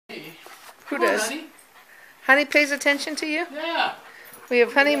Who Come on, does? honey. Honey pays attention to you? Yeah. We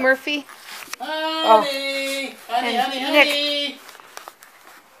have Honey, Murphy. Honey. Honey, And honey, Nick. honey.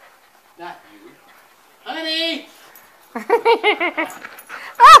 Not you. Honey.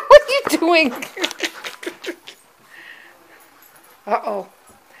 Ah, what are you doing? Uh-oh.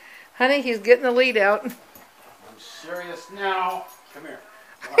 Honey, he's getting the lead out. I'm serious now. Come here.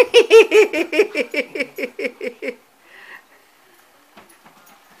 Come on.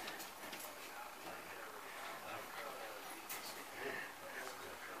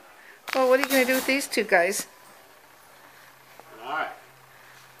 Well, what are you going to do with these two guys? All right.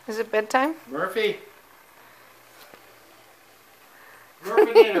 Is it bedtime? Murphy.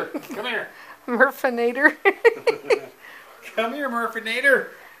 Murphinator. Come here. Murphinator. Come here, Murphinator.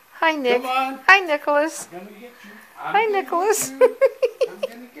 Hi, Nick. Come on. Hi, Nicholas. I'm gonna get you. Hi, Nicholas. I'm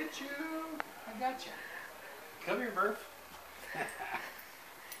gonna get you. I got you. Come here, Murph.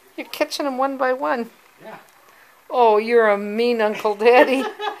 You're catching them one by one. Yeah. Oh, you're a mean Uncle Daddy.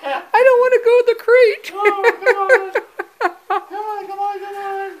 I don't want to go in the crate. Oh, come on. Come on, come on, come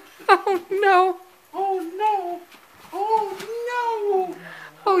on. Oh, no. Oh, no. Oh, no.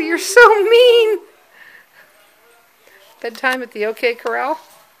 Oh, you're so mean. Bedtime at the OK Corral?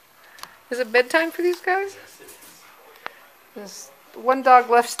 Is it bedtime for these guys? Yes, it is. There's one dog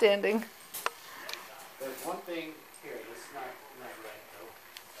left standing. There's one thing here that's not right, though.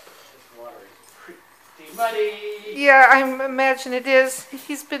 This water is pretty muddy. Yeah, I imagine it is.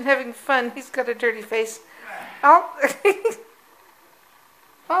 He's been having fun. He's got a dirty face. Oh,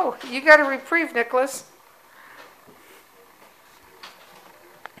 oh, you got a reprieve, Nicholas.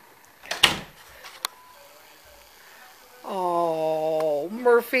 Oh,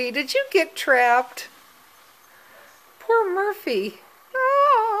 Murphy, did you get trapped? Poor Murphy.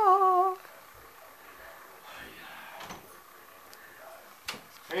 Oh.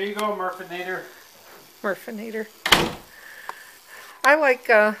 There you go, Murphinator. Murphinator. I like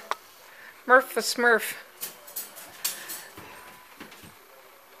Murph the Smurf.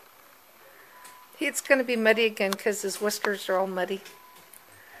 It's going to be muddy again because his whiskers are all muddy.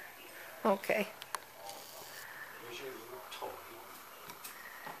 Okay. Here's your little toy.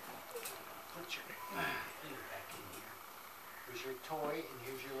 Put your thing back in here. Here's your toy, and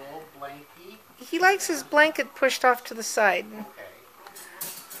here's your little blankie. He likes his blanket pushed off to the side. Okay.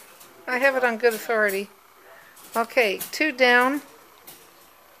 I have it on good authority. Okay, 2 down. Here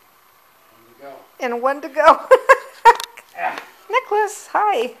you go. And 1 to go. Nicholas,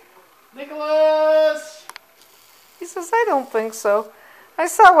 hi. Nicholas! He says, I don't think so. I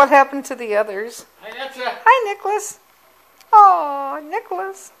saw what happened to the others. I gotcha. Hi, Nicholas. Oh,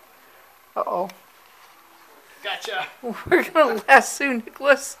 Nicholas. Uh-oh. Gotcha. We're going to lasso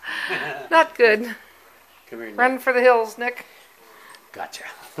Nicholas. Not good. Come here, Nick. Run for the hills, Nick. Gotcha.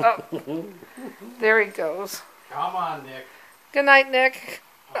 Oh, there he goes. Come on, Nick. Good night, Nick.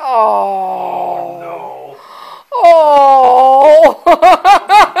 Oh. No. Oh.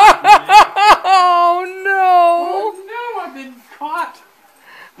 Oh, no. Oh, no, I've been caught.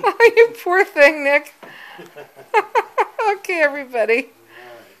 Oh, you poor thing, Nick. Okay, everybody.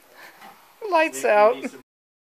 Lights out.